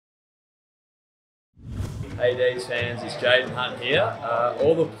Hey D's fans, it's Jaden Hunt here.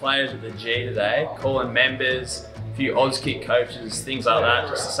 All the players at the G today, calling members, a few Auskick coaches, things like that,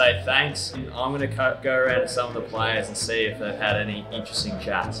 just to say thanks. And I'm going to go around to some of the players and see if they've had any interesting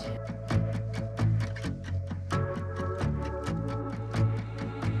chats.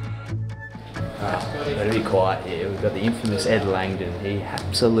 Better be quiet here. We've got the infamous Ed Langdon. He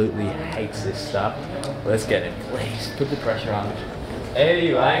absolutely hates this stuff. Let's get him, please. Put the pressure on.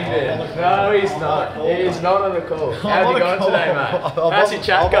 Eddie Langdon. No, he's not. He's not on the call. How's it going today, mate? How's your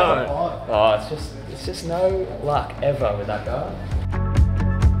chat going? Oh, it's just no luck ever with that guy.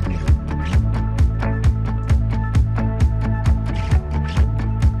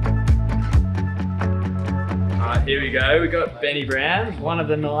 Alright, here we go. We got Benny Brown, one of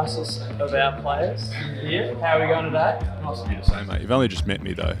the nicest of our players here. How are we going today? Nice of you to say, mate. You've only just met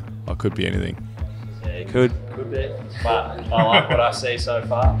me, though. I could be anything. Yeah, could be, but I like what I see so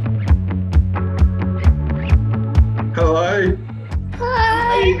far. Hello. Hi.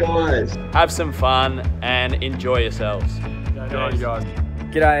 How are you guys? Have some fun and enjoy yourselves. Go guys.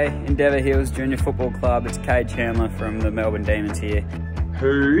 G'day, Endeavour Hills Junior Football Club. It's Cade Chandler from the Melbourne Demons here.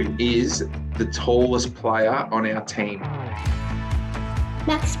 Who is the tallest player on our team?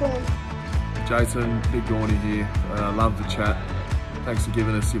 Maxwell. Jason, Big Gorney here. Love the chat. Thanks for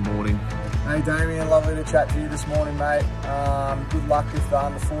giving us your morning. Hey Damien, lovely to chat to you this morning, mate. Good luck with the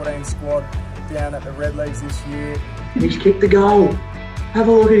under-14 squad down at the Red Leagues this year. He's kicked the goal. Have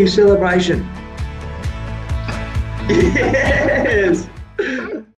a look at his celebration. Yes!